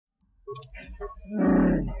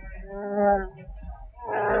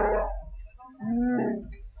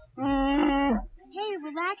Hey,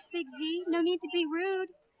 relax, Big Z. No need to be rude.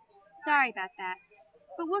 Sorry about that.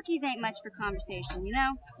 But Wookiees ain't much for conversation, you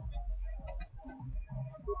know?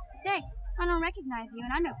 Say, I don't recognize you,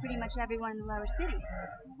 and I know pretty much everyone in the lower city.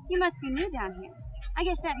 You must be new down here. I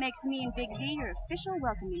guess that makes me and Big Z your official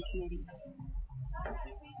welcoming committee.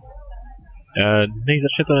 Než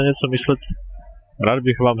začnete na něco myslet, rád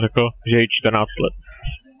bych vám řekl, že je 14 let.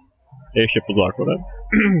 Je ještě pod zákonem.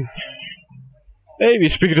 Hey, we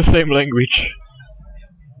speak the same language.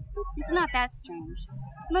 It's not that strange.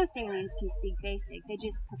 Most aliens can speak basic, they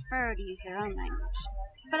just prefer to use their own language.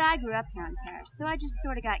 But I grew up here on Terra, so I just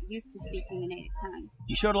sort of got used to speaking the native tongue.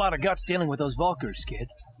 You showed a lot of guts dealing with those Vulkars, kid.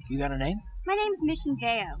 You got a name? My name's Mission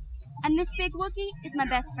Veo, and this big Wookiee is my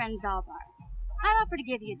best friend Zaalbar. I'd offer to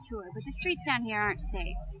give you a tour, but the streets down here aren't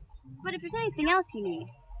safe. But if there's anything else you need...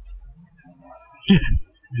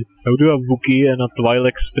 How do a Wookiee and a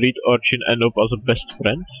Twi'lek street urchin end up as a best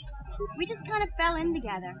friends? We just kind of fell in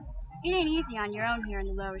together. It ain't easy on your own here in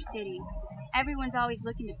the lower city. Everyone's always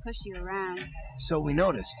looking to push you around. So we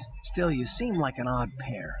noticed. Still, you seem like an odd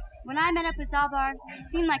pair. When I met up with Zaalbar,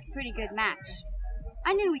 it seemed like a pretty good match.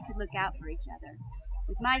 I knew we could look out for each other.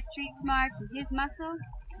 With my street smarts and his muscle,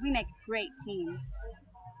 we make a great team.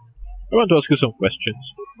 I want to ask you some questions.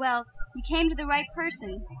 Well, you came to the right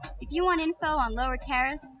person. If you want info on Lower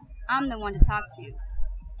Terrace, I'm the one to talk to.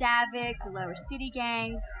 Davik, the Lower City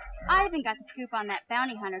gangs. I even got the scoop on that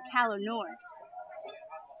bounty hunter, Calo Nord.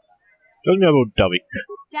 Tell me about Davik.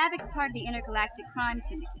 Davik's part of the Intergalactic Crime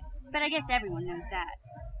Syndicate, but I guess everyone knows that.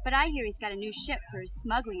 But I hear he's got a new ship for his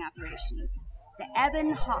smuggling operations. The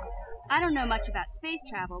Ebon Hawk. I don't know much about space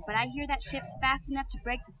travel, but I hear that ship's fast enough to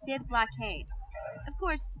break the Sith blockade. Of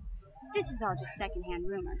course, this is all just secondhand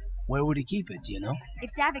rumor. Where would he keep it, do you know?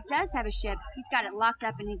 If Davik does have a ship, he's got it locked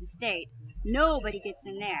up in his estate. Nobody gets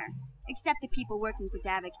in there, except the people working for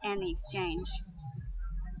Davik and the exchange.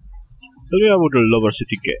 Tell me about the Lower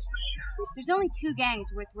City gangs. There's only two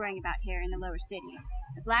gangs worth worrying about here in the Lower City.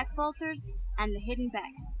 The Black Vulkars and the Hidden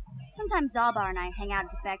Becks. Sometimes Zaalbar and I hang out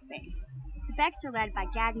at the Beck base. The Becks are led by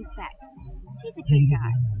Gadden Beck. He's a good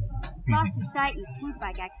guy. Lost his sight in a swoop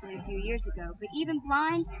bike accident a few years ago, but even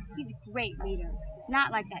blind, he's a great leader.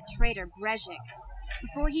 Not like that traitor Brezhik.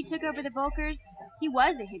 Before he took over the Vulkars, he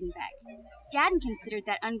was a Hidden Beck. Gadden considered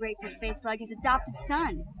that ungrateful space slug his adopted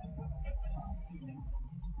son.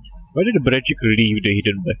 Why did Brezhik leave the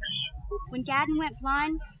Hidden Becks? When Gadden went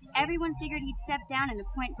blind, everyone figured he'd step down and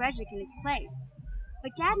appoint Brezhik in his place.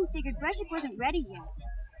 But Gadden figured Brezhik wasn't ready yet.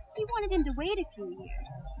 He wanted him to wait a few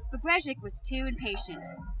years. But Brezhik was too impatient.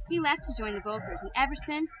 He left to join the Vulkars, and ever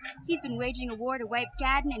since, he's been waging a war to wipe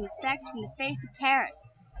Gadden and his Becks from the face of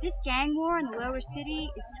Terrace. This gang war in the lower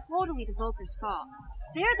city is totally the Vulkars' fault.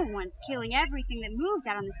 They're the ones killing everything that moves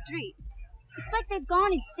out on the streets. It's like they've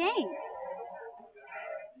gone insane.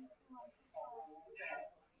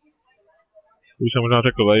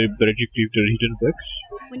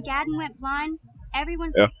 When Gadden went blind,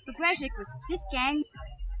 everyone thought the Brezhik was this gang.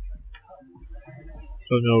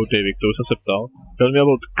 Tell me about Davik, to jsem se ptal. Tell me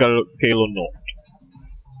about Calo Nord.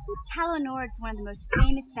 Calo Nord's one of the most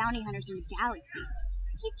famous bounty hunters in the galaxy.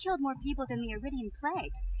 He's killed more people than the Iridian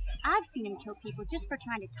Plague. I've seen him kill people just for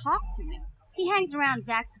trying to talk to him. He hangs around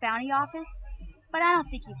Zach's bounty office, but I don't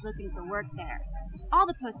think he's looking for work there. All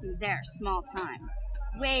the postings there are small time.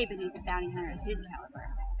 Way beneath a bounty hunter of his caliber.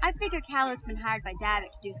 I figure Calo's been hired by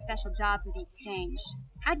Davik to do a special job for the exchange.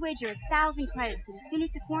 I'd wager 1,000 credits that as soon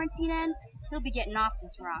as the quarantine ends, he'll be getting off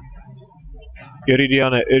this rock.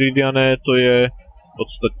 Iridiané, to je v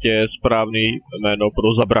podstatě správný jméno pro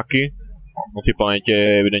zabraky. Na té planetě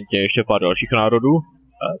je evidentně ještě pár dalších národů.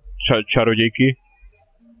 Čarodějky,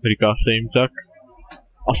 říká se jim tak.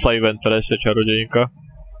 A Saiventres je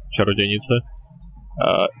čarodějnice.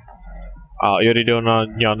 A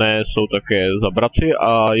Iridiané jsou také zabraci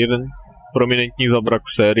a jeden prominentní zabrak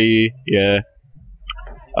v sérii je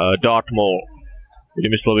Darth Maul.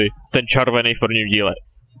 Jinými slovy, ten červený v prvním díle.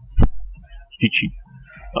 Tyčí.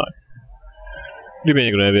 Tak. Kdyby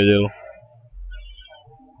někdo nevěděl.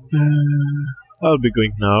 I'll be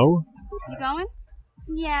going now. You going?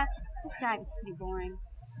 Yeah, this dive is pretty boring.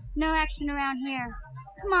 No action around here.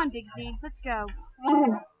 Come on, Big Z, let's go.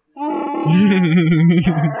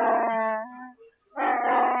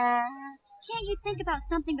 Can't you think about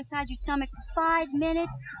something besides your stomach for 5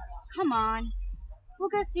 minutes? Come on. We'll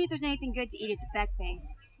go see if there's anything good to eat at the Beck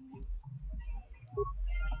base.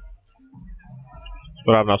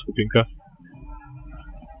 Správná skupinka.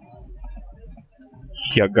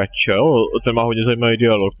 Jagača, ten má hodně zajímavý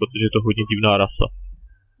dialog, protože je to hodně divná rasa.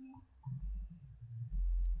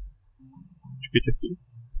 počkejte.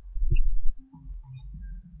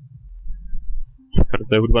 Sakra,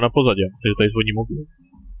 to je hudba na pozadě, takže tady zvoní mobil.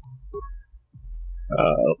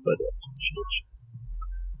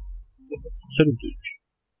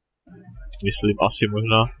 Myslím asi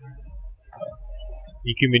možná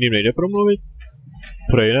nikým jiným nejde promluvit?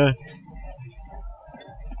 Prej ne.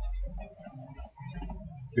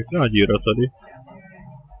 Pěkná díra tady.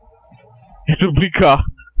 Je to bliká.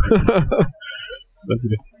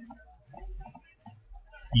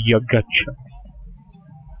 Jagača.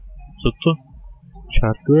 Co to?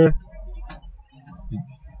 Čátuje?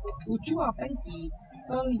 Ucua penki,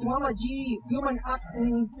 tali tuama ji, human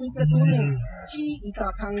acting, ikatune, chi ita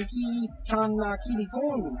kanki, chana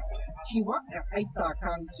kilikon, chiwa aita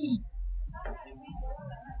kanki.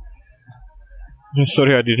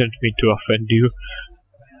 Sorry, I didn't mean to offend you.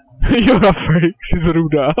 You're afraid, she's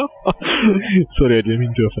ruda. Sorry, I didn't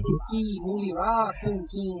mean to offend you. Ki mulira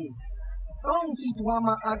kunkin, tong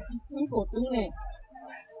hituama acting ikotune.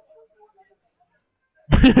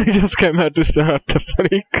 I just came out to stare at the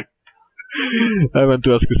freak. I want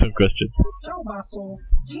to ask you some questions. Ciao baso,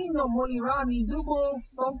 Gino Molirani Dubo,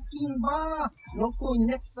 Tonkin Ba, Noko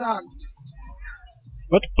Netsag.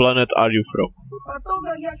 What planet are you from?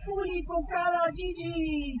 Patoga Yakuli Kokala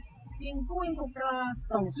Gigi. Tinkuin Koka,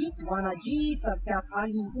 Tonkit Wanaji, Sakat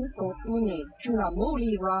Agi Inko Tune, Chuna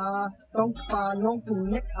Molira, Tonkpa Nonku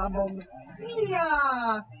Nek Abog,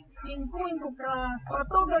 Silia. Tinkuin Koka,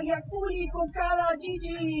 Patoga Yakuli Kokala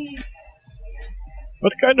Gigi.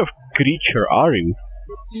 What kind of creature are you?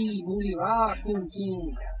 Ki Mulira Kunkin.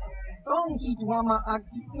 Tong Hitwama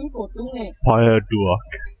Agi Inko Tune. Fire Duak.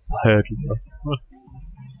 Fire Duak. Huh.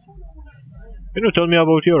 Can you tell me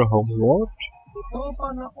about your homeworld?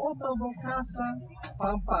 Topana Otobokasa,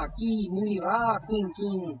 Pampa Ki Mulira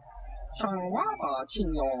Kunkin. Shangwaba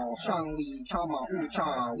Chinyo, Shangli Chama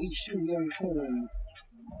Ucha, Wishu Yong Kung.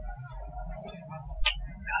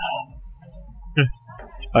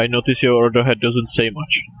 I notice your head doesn't say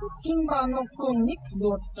much. Kimba no konik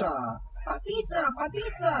dota. Patisa,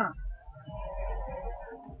 patisa.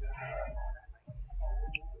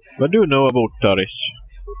 What do you know about Taris?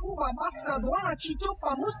 Uba baska dwana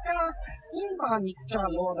chichopa muska. Kimba nikcha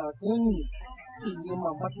loda kun.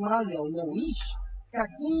 Iyuma batmalio no ish.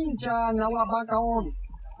 Kakincha nawabakaon.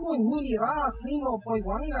 Kun muli ras limo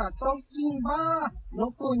poiwanga. Tokimba no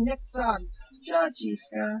koneksag.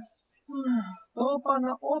 Chachiska. Topa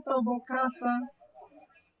na otobokasa.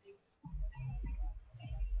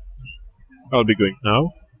 I'll be going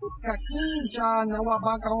now. Kakinja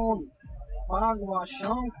nawabakaon. Bagwa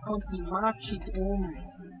siyang kontimachit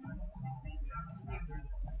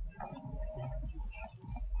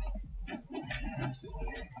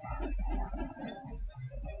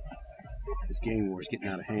This gang war's getting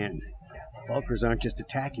out of hand. Falkers aren't just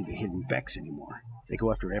attacking the hidden becks anymore. They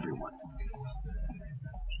go after everyone.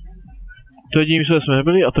 To je tím, co jsme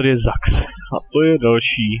byli, a tady je Zax. A to je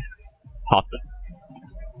další hat.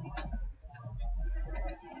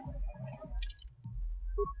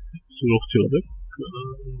 Co chci lepit?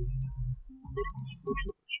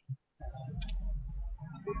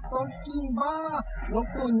 Tokimba,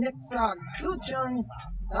 loko netsa, luchang,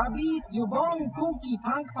 tabis jubong kuki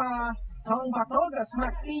pangpa, tong patoga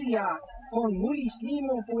smaktilia, kon mulis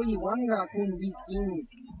limo poiwanga kun biskin.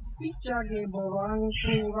 Pichage borang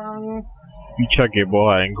turang. Pichage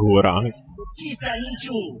borang turang. Chisa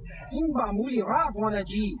nichu, kimba muli rap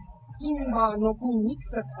wanaji, kimba no kun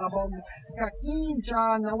mixet abog, kakincha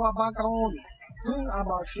nawabakaon, kun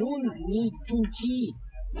abashun ni chunchi.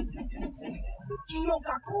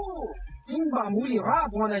 Chiyokaku, kimba muli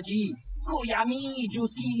rap wanaji, kuyami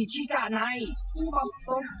juski chika nai, uba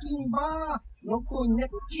kimba no kun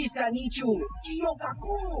nek chisa nichu,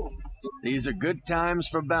 chiyokaku. These are good times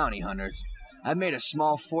for bounty hunters. I've made a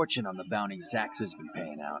small fortune on the bounty Zax has been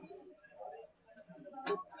paying out.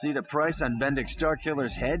 See the price on Bendick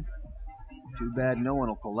Starkiller's head? Too bad no one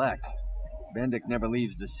will collect. Bendick never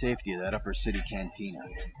leaves the safety of that upper city cantina.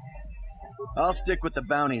 I'll stick with the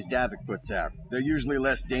bounties Davik puts out. They're usually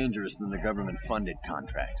less dangerous than the government-funded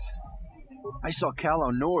contracts. I saw Callow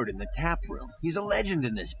Nord in the tap room. He's a legend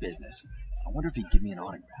in this business. I wonder if he'd give me an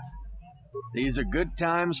autograph. These are good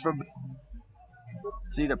times for...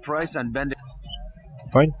 See the price on Bendick...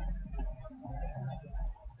 Fine.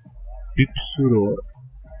 Ipsuro.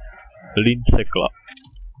 Linsekla.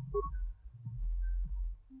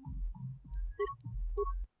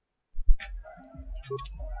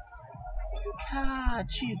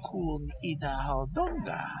 Kachikun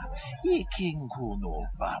idahaldonga. Ikinku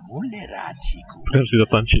ba mulerachiku. Můžeme si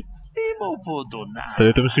zatančit.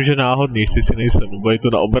 Tady to myslím, že náhodný, jestli si nejsem, nebo je to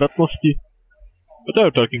na obratnosti? What are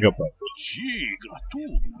you talking about?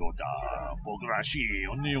 Loda, pograshi,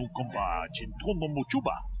 oneo komba, chintono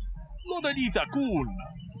mochuba. Loda dita kun.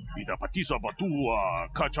 Ita patisa batua,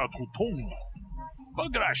 kacha tutong.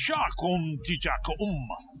 Bagrasha kon tijaka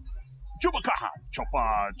Chubakaha, chopa,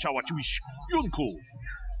 chawachuish, yunku.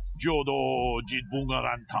 Jodo,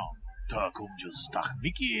 jitbungaranta. Takum justach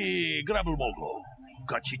miki, grabulmogo.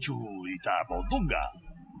 Kachichu, ita bodunga.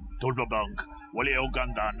 Tolbabank, wale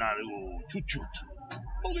oganda naru, chuchut.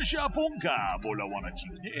 Mogesha ponka, bola wana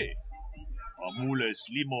chimne. Amule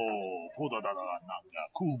slimo, podadada nanga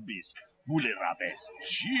kumbis, mule rabes,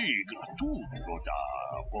 shigra tu, loda,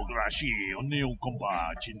 pograshi, oneo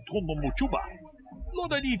komba, chintono mochuba.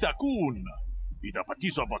 Loda dita kun, ita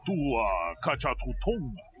patisa batua, kacha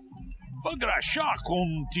tutong. Bagrasha kon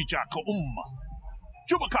tijaka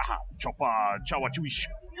Chubakaha, chopa, chawachuish,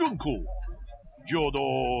 yunku. Jodo,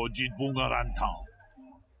 jitbungaranta.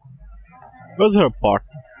 Where's her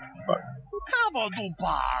partner?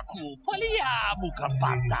 Kavadumpa ku palia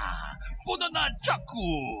mukapata. Podana chaku.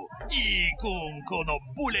 Ikun kono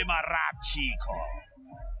bule marachiko.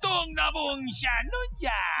 Tong nabong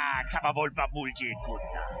shanunya. Kavavolpa mulji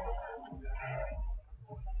kunna.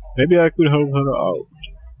 Maybe I could help her out.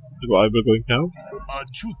 Is what I'm going now?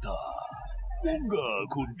 Achuta. Unga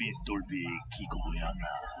kun bistolbi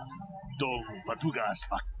kikoyana. Dong patugas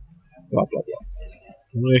fak. Bla bla bla.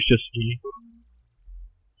 No ještě sní.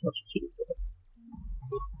 Já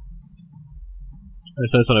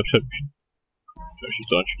jsem se nepřemýšlel. Ještě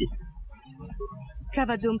to načtu.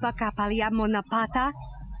 Kavadumpa kapalia monapata.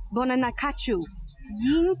 Bonanakachu.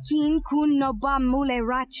 Yin kin kun no ba mule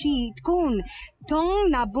rachi kun. Tong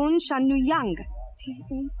nabun shanuyang. Ti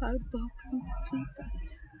umpa do kita.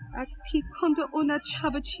 Akti kondo ona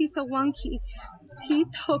chabachisa wanki. Ti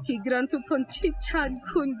toki grantu kon chichan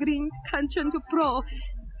kun green kanchan tu pro.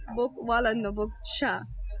 Bok wala no bok cha.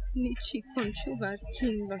 Nichi kon chuva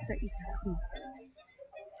kin lota itakun.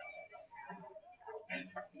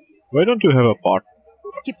 Why don't you have a part?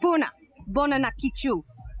 Kipuna. Bonana kichu.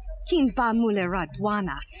 Kin ba mule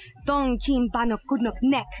radwana. Dong kin ba no kudnok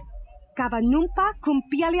nek. Kavanumpa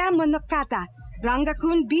kumpialia monokata. Ranga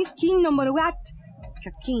kun bis kin no moruat.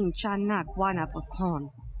 Kakin chana guana bokon.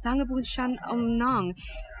 Tangabun shan nang.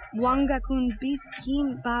 Wanga kun bis kin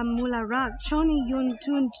ba mularak. Choni yun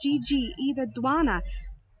tun gigi ida dwana.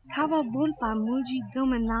 Kava bulpa mulji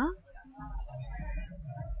gomana.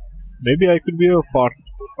 Maybe I could be a part.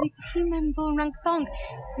 Timembo rangtong.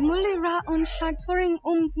 Mulira on shanturing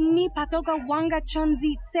ni patoga wanga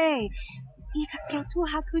chonzi tse. Ika krotu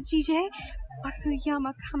hakujije. Watu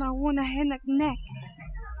yama kama wuna henak nek.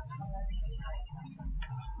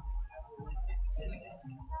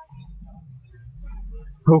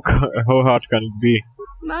 How hard can it be?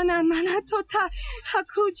 Mana tota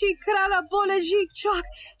hakuji krala bola jik chok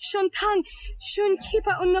shuntang shun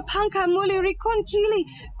kipa unapanka muli rikon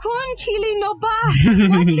kili no ba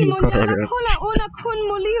wati monara kona una kun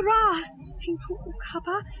muli ra tinku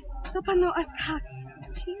ukaba topa no aska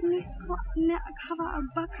chinisko ne akava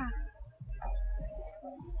abaka.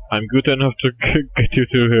 I'm good enough to get you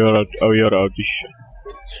to your audition.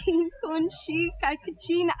 Kin kun shi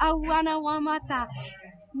kakichin awana wamata.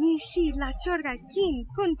 Nishi la chorga kin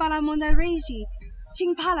kun pala mona reji.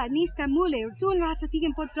 Ching pala niska mule dun rata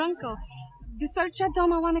tigin podranko. Disarcha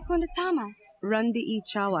doma wana konda tama. Rundi I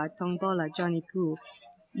chawa tongbola Johnny Ku.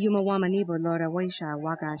 Yuma wama nibo lora waisha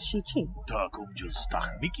waga shichi. Takum justach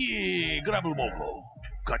miki grabulmogo.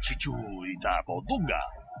 Kachichu ita bodunga.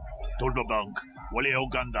 Tolbabank wale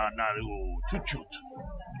oganda naru chuchut.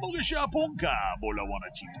 Mogesha ponka bola wana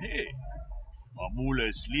chimne.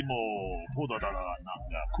 Amule slimo podadada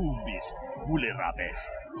nanga kumbis mule rabes.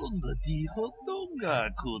 Runga di hodonga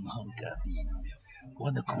kun hankabi.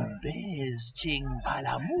 Wana kumbes ching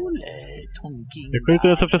palamule tunking. Jakože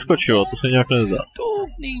to se přeskočilo, to se nějak nezdá.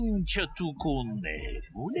 Tugning chatu kunne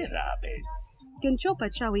mule rabes. Genchopa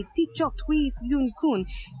chawi tikchok twis yun kun.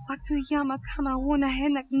 Watu yama kama wuna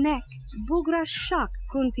henak nek. Bugra shak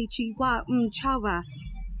kunti chiwa chawa.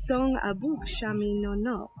 Dong abuk shami no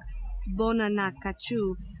nok. Bona na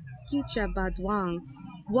kachu, kicha badwang,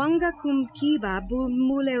 wanga kum kiba bu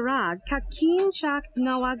mulera, kakin chak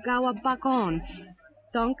nawa gawa bakon,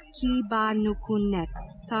 donk kiba nukunek,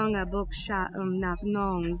 tanga boksha nak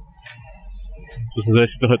nong. To jsem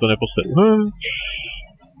zajistě tohle to neposlal.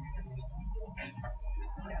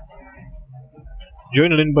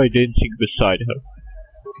 Join Lynn by dancing beside her.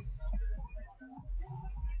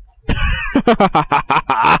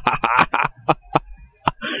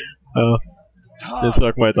 Něco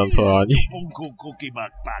jak moje tancování.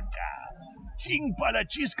 Ting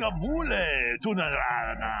palachiska mule,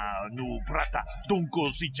 tunarana, nu prata, dunko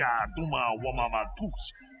sicha, duma wamama tus,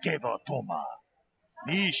 keva toma.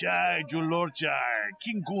 Nisha julorcha,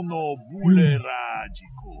 kinkuno bule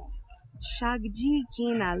rajiko. Shagji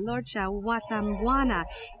kina lorcha watamwana,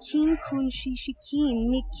 kin kun shishikin,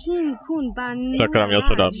 nikin kun ban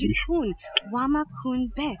jikun, wama kun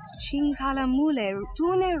bes, ching palamule,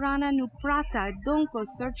 tune rana nu prata, donko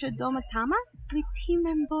searcha domatama?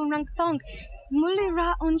 Witimembo rangthong, mulira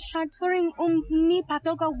on shaturing ni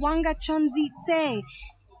patoga wanga chonzitse.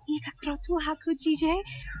 Ika krotu hakujije,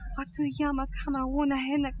 watu yama kama wona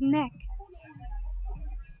henak nek.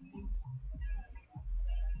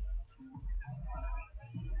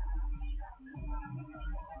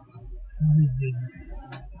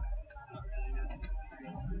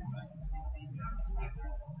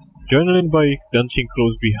 Journaling by dancing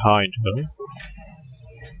close behind her.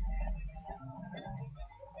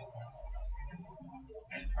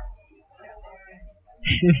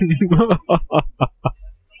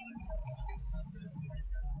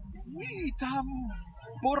 Witam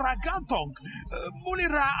boragantong,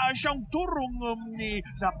 mulira siyang turong ni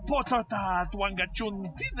na potata tuanga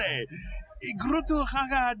chuntize. Igruto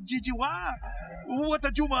haga jijiwa, wata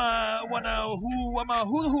juma wana hu ama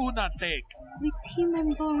hu natek.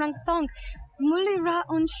 Witimembo rangthong, mulira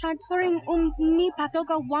on shaturing ni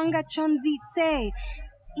patoga wanga chonzitse.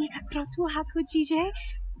 Ika krotu hakujije,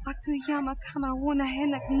 watu yama kama wona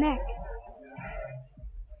henak nek.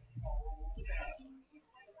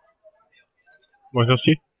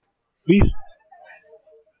 Možnosti? Please?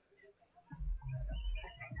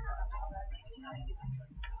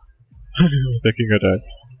 Taking a dive.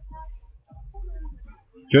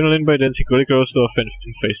 Journaling by dancing really close to a fence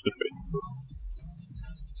face to face.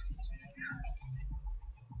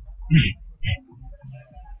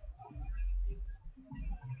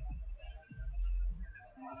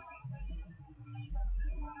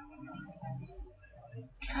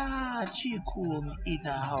 Kachikun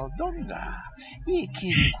idahaldonga,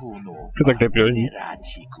 ikinkuno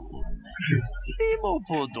mirachikun. Svimo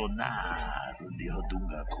podonar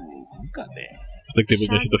dihodunga kunkabe.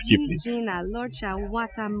 Shagji gina lorcha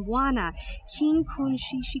watamwana, kin kun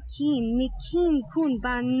shishikin, nikin kun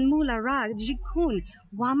ban mulara jikun,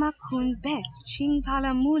 wama kun bes, ching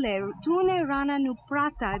palamule, tune rana nu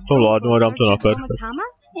prata, tomatama?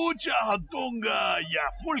 Ucha hadonga ya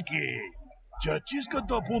fulke. Chachiska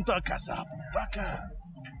do punta casa baka.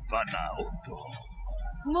 Bana oto.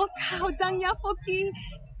 Mokao danya foki.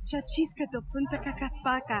 Chachiska do punta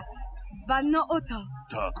kakaspaka. Bano oto.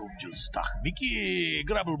 Takum justach miki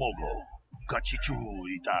grabul moglo. Kachichu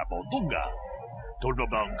ita bodunga. Toldo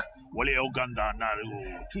bank. Wale oganda naru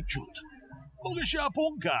chuchut. Mogesha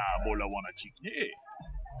ponka bola wana chikne.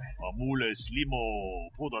 Amule slimo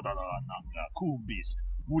podadada nanga kumbist.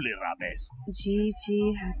 Mule rabes. Gigi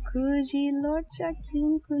hakuji lorcha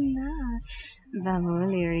kinkuna.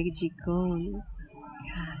 Vamole jikon.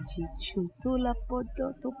 Kaji chutula podo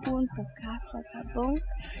to punto casa tabon.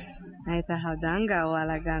 Aita haudanga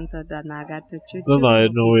wala ganto da nagato chuchu.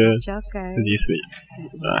 No, je chokai.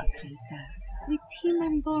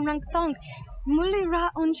 Witimembo rangthong. Mulira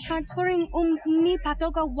on shaturing ni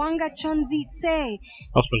patoga wanga chonzitse.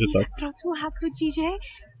 Ika krotu hakujije.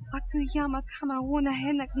 Watu yama kama wona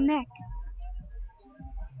henak nek.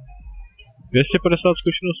 250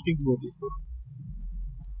 zkušenostních bodů.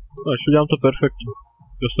 No, až udělám to perfektně.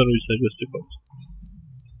 Dostanu víc než 250.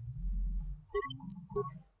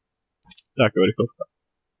 Tak, rychlovka.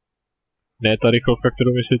 Ne ta rychlovka,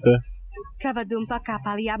 kterou myslíte. Kavadumpa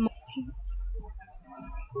kapalia moti.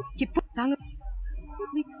 Kiputang.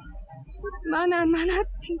 Mana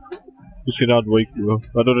tinku. Zkusím dát dvojku, jo.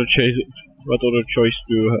 What other choice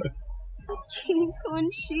do you have?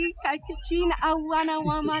 Kinkunshi kakichin awana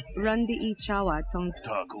wamat. Rundi ichawa tong.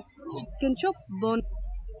 Taku. Kenchop bon.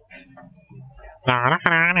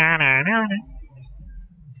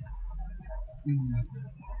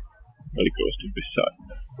 Very close to this side.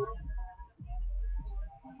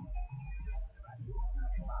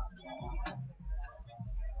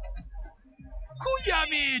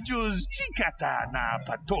 Kuyami juz chikata na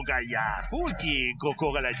patoga ya hulki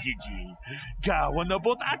kokogala jiji. Gawana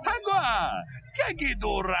bot atagwa.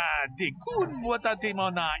 Kagidora de kun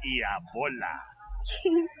watatimona ia bola.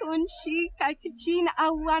 Kinkunshi kakichin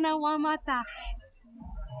awana wamata.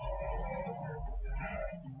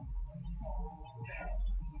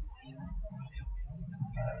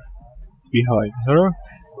 Behind her.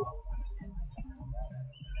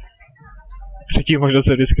 Třetí možnost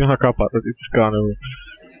je vždycky nakápat, nebo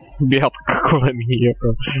běhat kolem ní, jako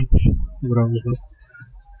dobrá možnost.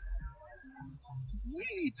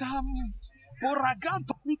 Witam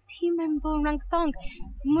Boraganto. Witimem borang tong.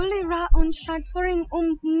 Mulira on shatring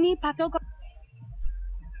ni patogo.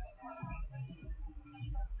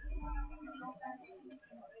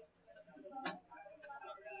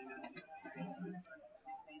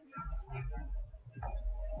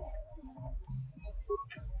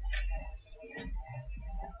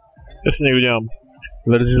 Jestli někdo dělám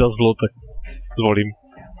verzi za zlo, tak zvolím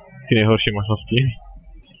ty nejhorší možnosti.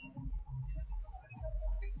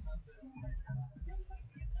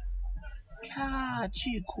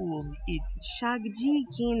 Kachikun it Shagji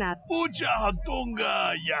kina. Uja Donga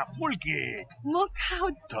ya Fulki. Mokao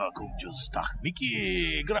Takung Justach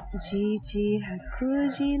Miki Gra. Gigi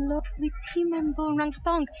hakuji lo. Witimem borang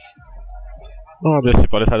tong. No a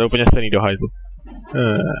 250 je úplně stejný do hajzlu.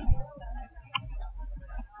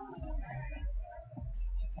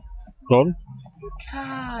 Klon?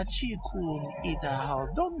 Kachikun ita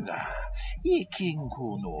Donga.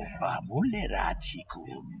 Ikinkuno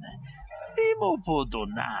Bamuleratikun. Svimo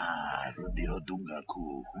Podonar Diodunga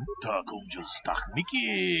ku. Takung Justach Miki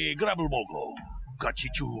Grabel Moglo.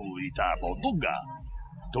 Kachichu ita Bodunga.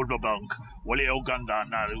 Toldobank, wale Uganda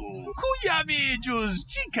naru. Kuyami juz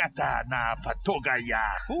chikata na patoga ya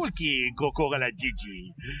hulki gokora la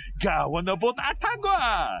jiji. Gawana bot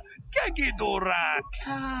atagwa. Kagidora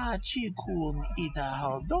kachikun ida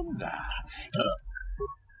haldonga.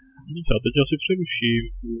 Já teď asi přeruším.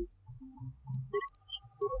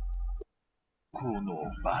 Kuno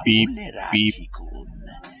babulera chikun.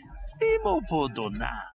 Svimo podona.